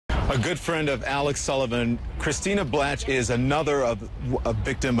A good friend of Alex Sullivan, Christina Blache, is another a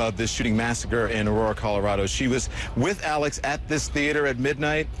victim of this shooting massacre in Aurora, Colorado. She was with Alex at this theater at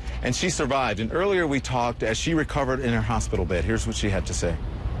midnight, and she survived. And earlier we talked as she recovered in her hospital bed. Here's what she had to say.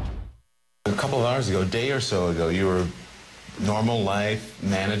 A couple of hours ago, a day or so ago, you were normal life,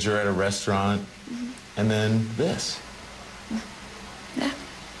 manager at a restaurant, and then this. Yeah.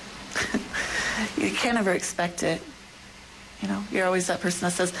 You can't ever expect it. You know, you're always that person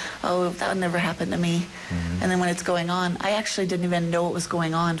that says, oh, that would never happen to me. And then when it's going on, I actually didn't even know what was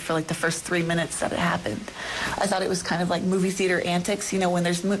going on for like the first 3 minutes that it happened. I thought it was kind of like movie theater antics. You know, when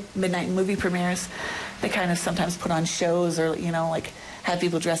there's midnight movie premieres, they kind of sometimes put on shows or, you know, like have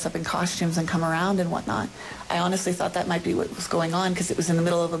people dress up in costumes and come around and whatnot. I honestly thought that might be what was going on because it was in the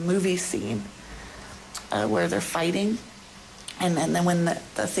middle of a movie scene where they're fighting. And then when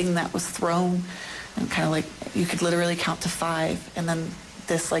the thing that was thrown, and kind of like you could literally count to 5, and then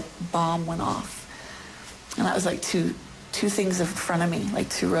this like bomb went off, and that was like two things in front of me, like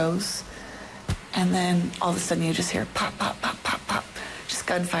 2 rows, and then all of a sudden you just hear pop, pop, pop, pop, pop, just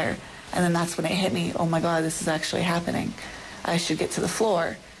gunfire, and then that's when it hit me. Oh my God, this is actually happening. I should get to the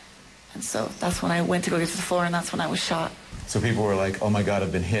floor, and so that's when I went to go get to the floor, and that's when I was shot. So people were like, "Oh my God,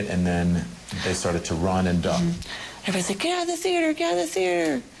 I've been hit," and then they started to run and duck. Everybody's like, "Get out of the theater! Get out of the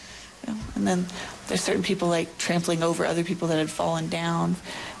theater!" You know, and then there's certain people like trampling over other people that had fallen down,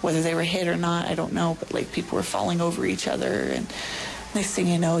 whether they were hit or not, I don't know, but like people were falling over each other, and next thing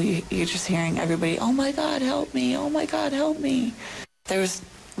you know, you're just hearing everybody, "Oh my God, help me! Oh my God, help me!" There was,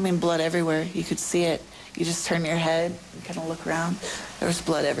 I mean, blood everywhere. You could see it. You just turn your head and kind of look around. There was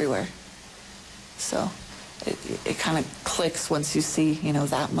blood everywhere. So it kind of clicks once you see, you know,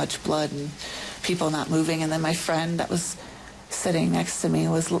 that much blood and people not moving. And then my friend that was sitting next to me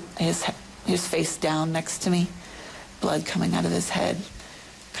was his face down next to me, blood coming out of his head.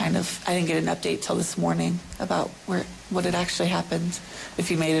 Kind of, I didn't get an update till this morning about what had actually happened, if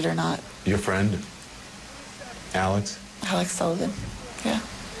he made it or not. Your friend, Alex? Alex Sullivan, yeah.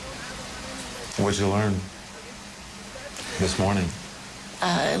 What'd you learn this morning?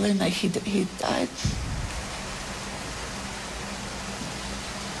 I learned that he died.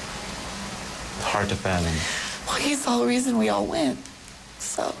 Hard to fathom. Well, he's the whole reason we all went.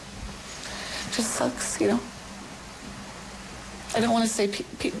 So, it just sucks, you know. I don't want to say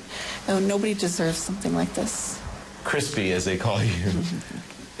no, nobody deserves something like this. Crispy, as they call you.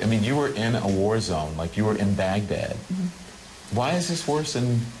 I mean, you were in a war zone, like you were in Baghdad. Why is this worse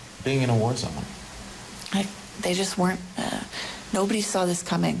than being in a war zone? They just weren't, nobody saw this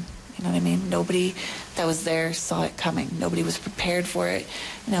coming. You know what I mean? Nobody that was there saw it coming. Nobody was prepared for it.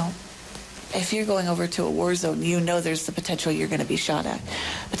 You know, if you're going over to a war zone, you know there's the potential you're going to be shot at.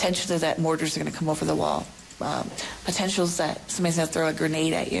 Potentially that mortars are going to come over the wall. Potentials that somebody's going to throw a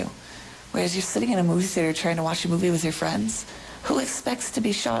grenade at you. Whereas you're sitting in a movie theater trying to watch a movie with your friends. Who expects to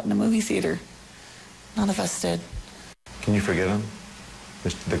be shot in a movie theater? None of us did. Can you forgive him,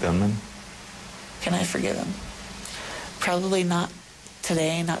 the gunman? Can I forgive him? Probably not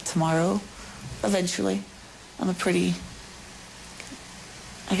today, not tomorrow. Eventually. I'm a pretty,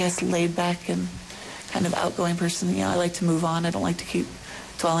 I guess, laid back and kind of outgoing person. You know, I like to move on. I don't like to keep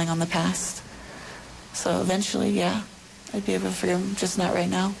dwelling on the past. So eventually, yeah, I'd be able to forgive him, just not right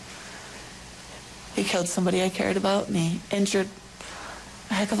now. He killed somebody I cared about, and he injured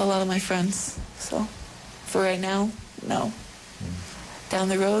a heck of a lot of my friends. So for right now, no. Down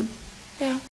the road, yeah.